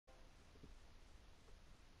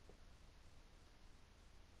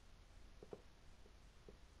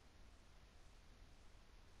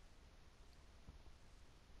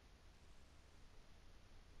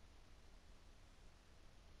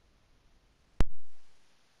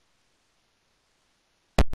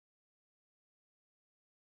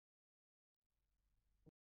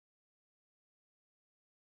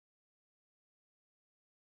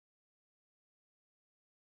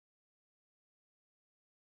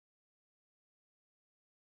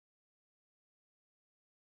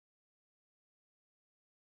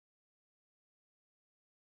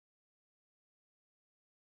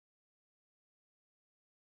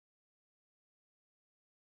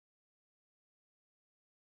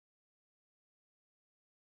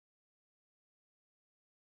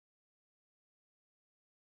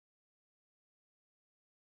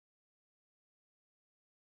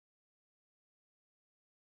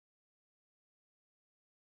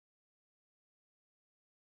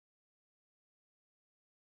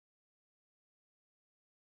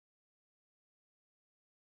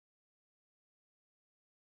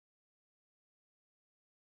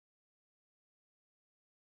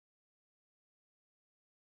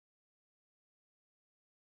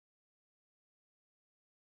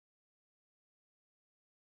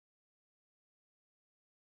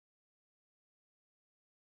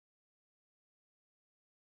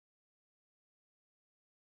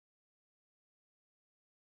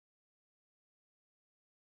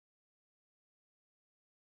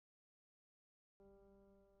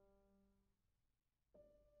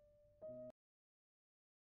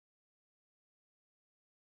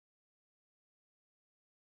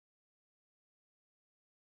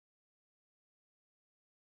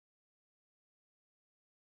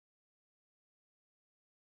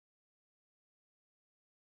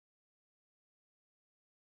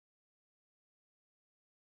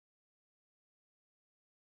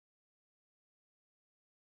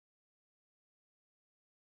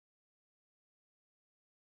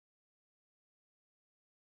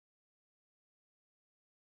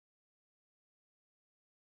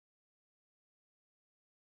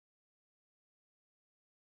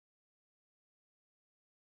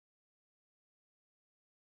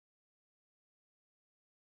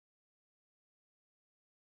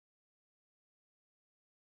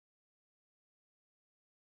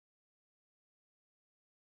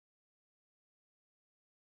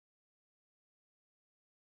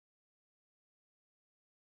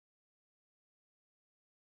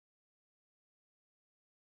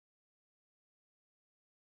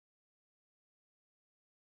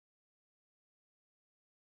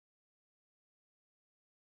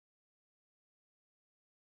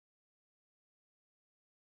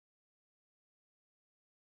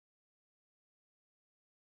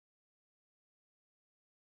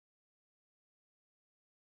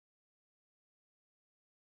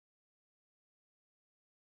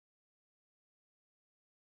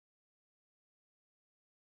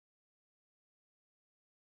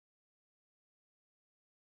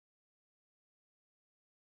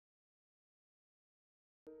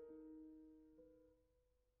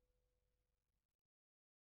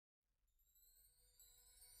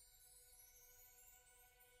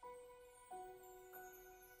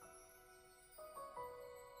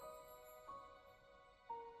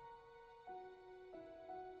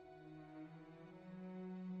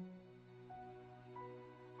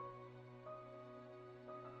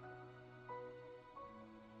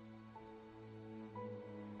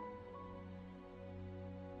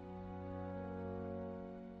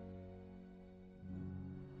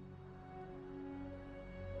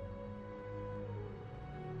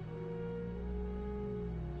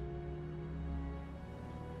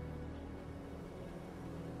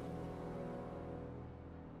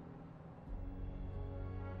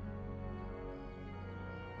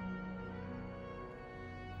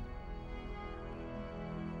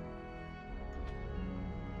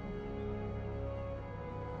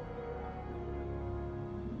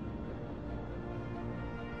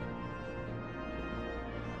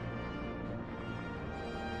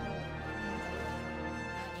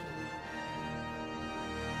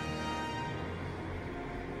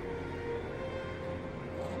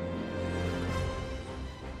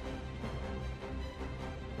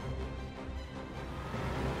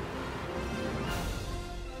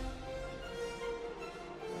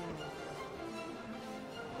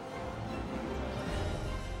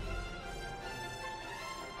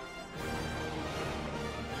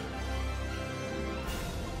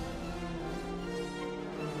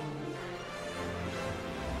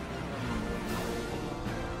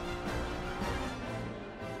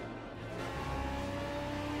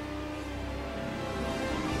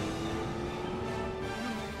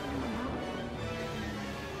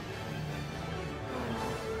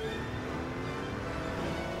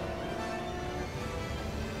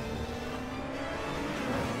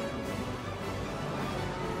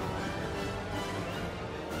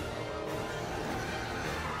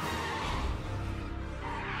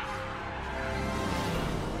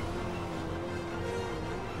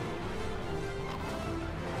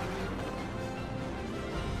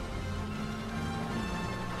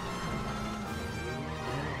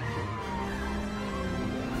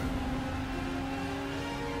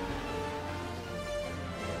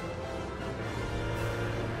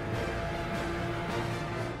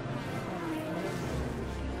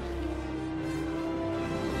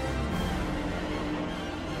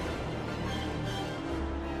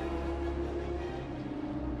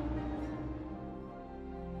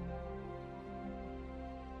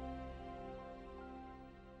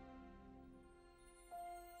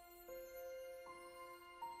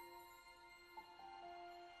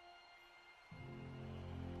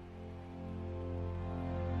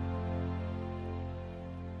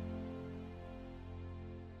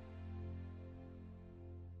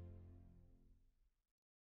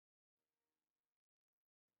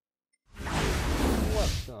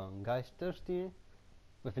guys, Toast here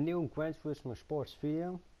with a new Gran Turismo Sports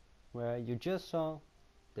video where you just saw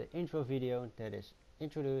the intro video that is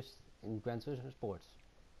introduced in Gran Turismo Sports.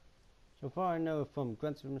 So far I know from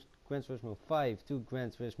Gran Turismo 5 to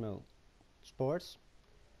Gran Turismo Sports,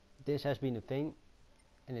 this has been a thing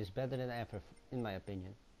and is better than ever in my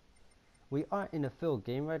opinion. We are in a full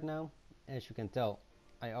game right now. As you can tell,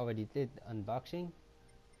 I already did the unboxing.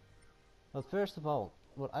 But first of all,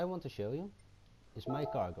 what I want to show you is my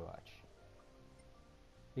car garage.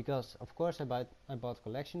 Because of course I bought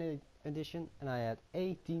collection edition and I had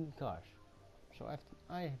 18 cars. So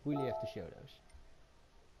I really have to show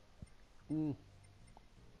those.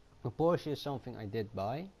 A Porsche is something I did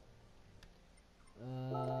buy.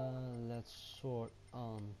 Let's sort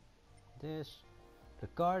on this. The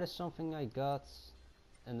card is something I got,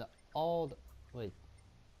 and wait,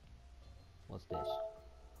 what's this?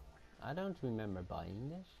 I don't remember buying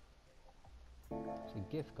this. It's a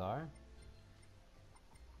gift card.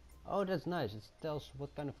 Oh, that's nice. It tells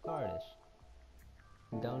what kind of car it is.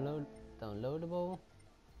 Downloadable.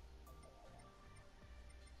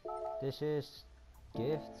 This is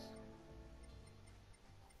gift.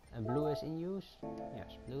 And blue is in use.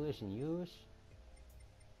 Yes, blue is in use.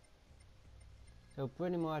 So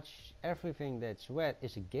pretty much everything that's red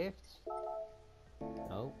is a gift.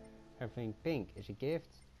 No, everything pink is a gift.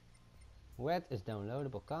 Red is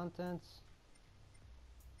downloadable content.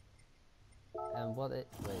 And what it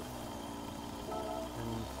wait.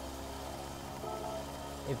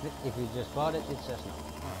 If you just bought it, it says no.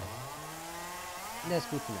 Alright. That's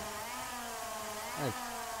good to know. Right.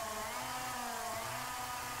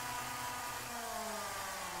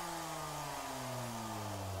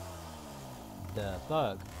 The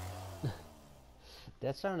bug.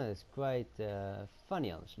 That sounded quite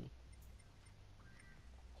funny, honestly.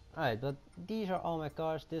 Alright, but these are all my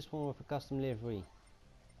cars. This one with a custom livery.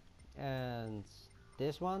 And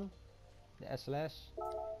this one, the SLS.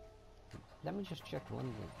 Let me just check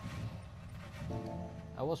one thing.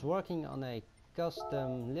 I was working on a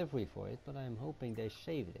custom livery for it, but I'm hoping they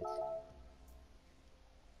saved it.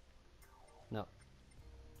 No,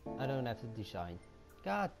 I don't have the design.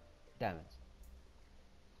 God damn it.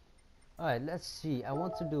 Alright, let's see. I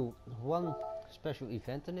want to do one special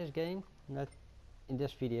event in this game, not in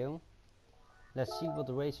this video. Let's see what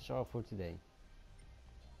the races are for today.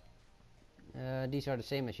 These are the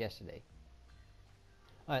same as yesterday.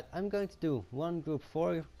 Alright, I'm going to do one group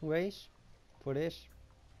 4 race for this.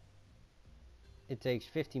 It takes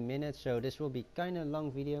 15 minutes, so this will be kinda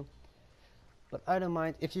long video. But I don't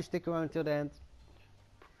mind if you stick around till the end.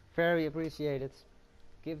 Very appreciated.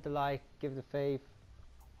 Give the like, give the fave.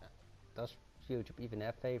 Does YouTube even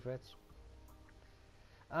have favorites?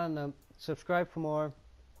 And subscribe for more.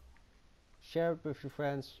 Share it with your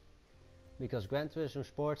friends. Because Gran Turismo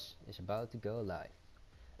Sports is about to go live.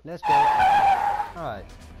 Let's go. Alright,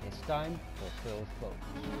 it's time for full focus.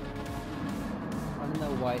 I don't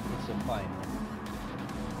know why it's a final.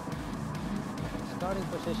 Starting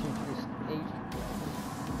position is 8.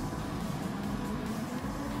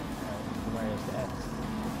 Where is that?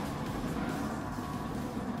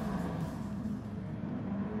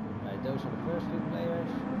 Right, those are the first few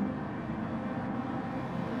players.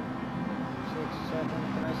 6, 7,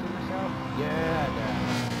 can I see myself? Yeah, there.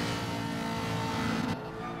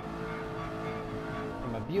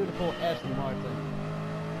 And my beautiful Aston Martin.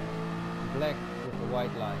 Black with a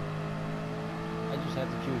white line. I just had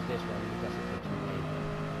to choose this one because it looks amazing.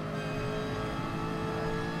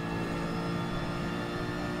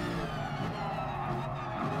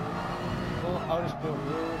 Full autosport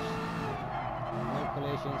rules. No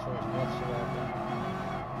collisions or whatsoever.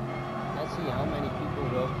 Let's see how many people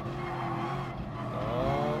will.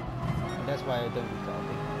 Oh, that's why I don't do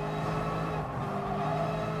talking.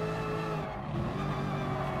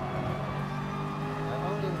 I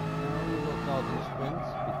only will talk in sprints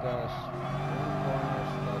because one corner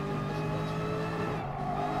talking isn't that smooth.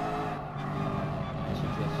 As you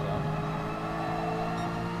just saw.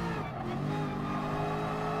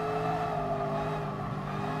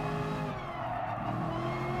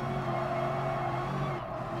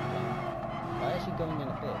 Why is he going in a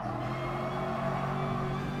pit?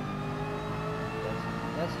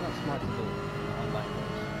 That's not smart to do in an online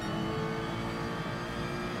race.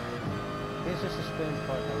 This is the sprint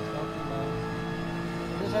part I was talking about.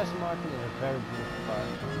 This Aston Martin is a very beautiful car.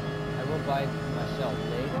 I will buy it myself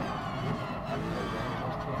later. I don't know when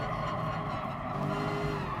just yet.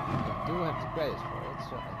 I do have the credits for it,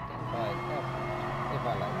 so I can buy it afterwards if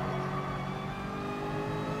I like it.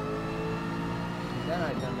 And then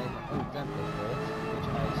I can make my own template for it, which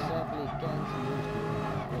I sadly can't use during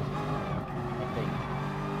this. I think.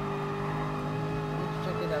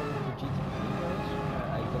 check it out with the GT3 race.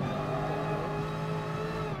 I don't know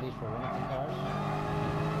at least for one of the cars.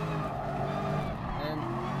 And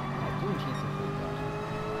I do GT3 cars.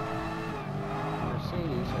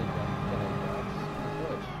 Mercedes, I don't get it, but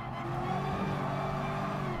Porsche.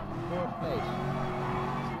 Fourth place.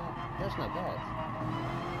 That's not bad.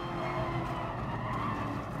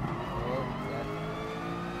 Oh, yeah.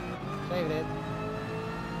 Saved it.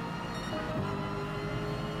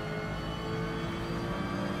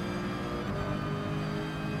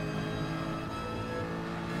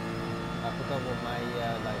 I forgot what my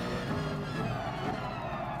lights were.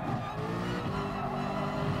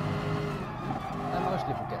 I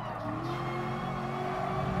mostly forget those things.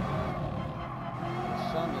 The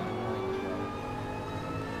sun is annoying as well.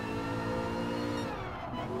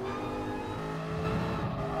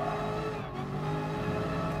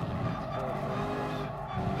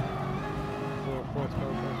 Ford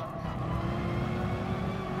Focus.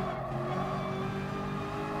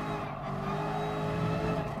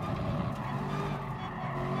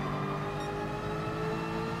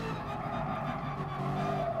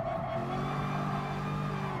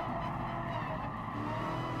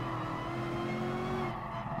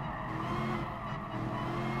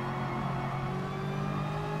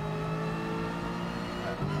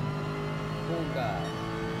 Full gas.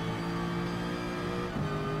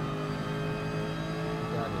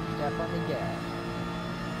 Gotta step on the gas.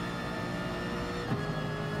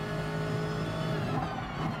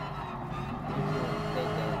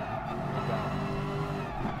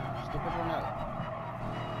 Stupid or not?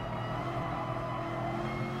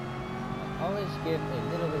 Always give a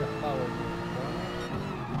little bit of power to the corners.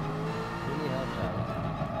 Really helps out.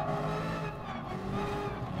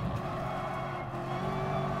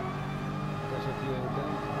 Because if you don't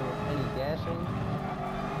put any gas in, you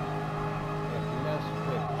have less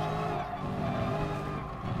grip.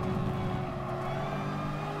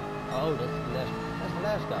 Oh, that's the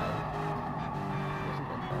last guy. Isn't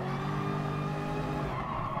that fast?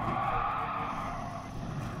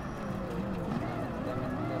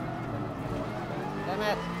 Damn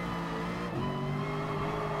it!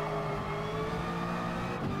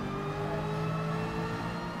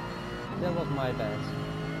 That was my bad.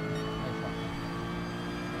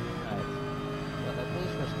 Right. Well, at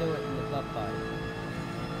least we're still in the top 5.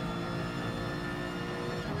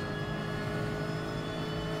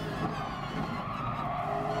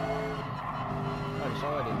 Oh, it's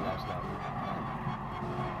already in the last lap.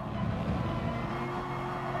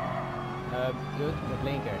 Good, the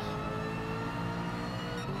blinkers.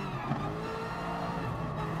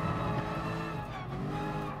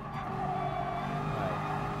 Right.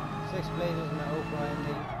 6th place is now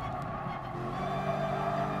overhanding.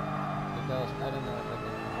 Because I don't know if I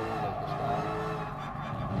can overtake this guy.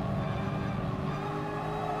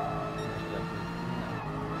 Most likely, no.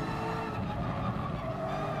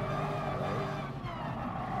 Right.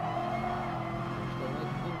 Still make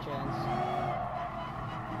a good chance.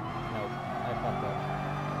 Nope, I fucked up.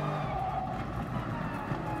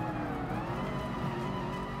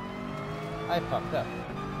 I fucked up.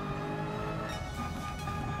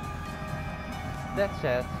 That's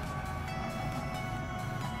it.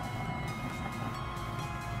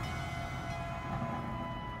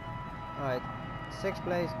 Alright, 6th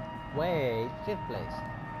place. Wait, 5th place.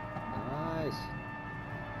 Nice.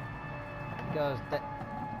 Because that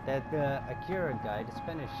Acura guy, the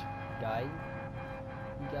Spanish guy,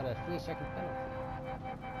 he got a 3-second penalty.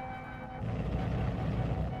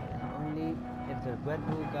 Only if the Red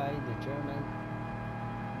Bull guy, the German,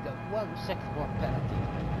 got 1 second more penalty.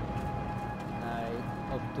 I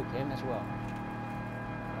overtook him as well.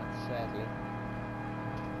 But sadly.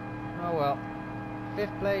 Oh well.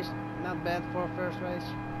 5th place, not bad for a first race.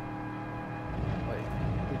 Wait,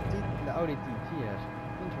 the Audi TT has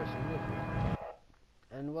interesting livery.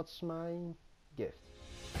 And what's my gift?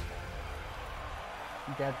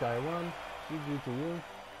 That guy won. GG to you.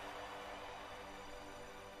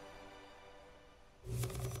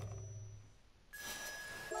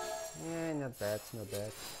 Yeah, not bad, not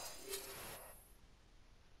bad.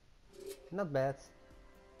 Not bad.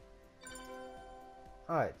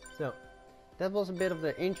 Alright, so that was a bit of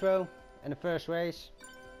the intro and the first race.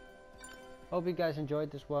 Hope you guys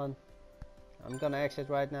enjoyed this one. I'm gonna exit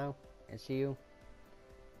right now and see you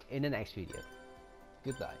in the next video.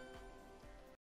 Goodbye.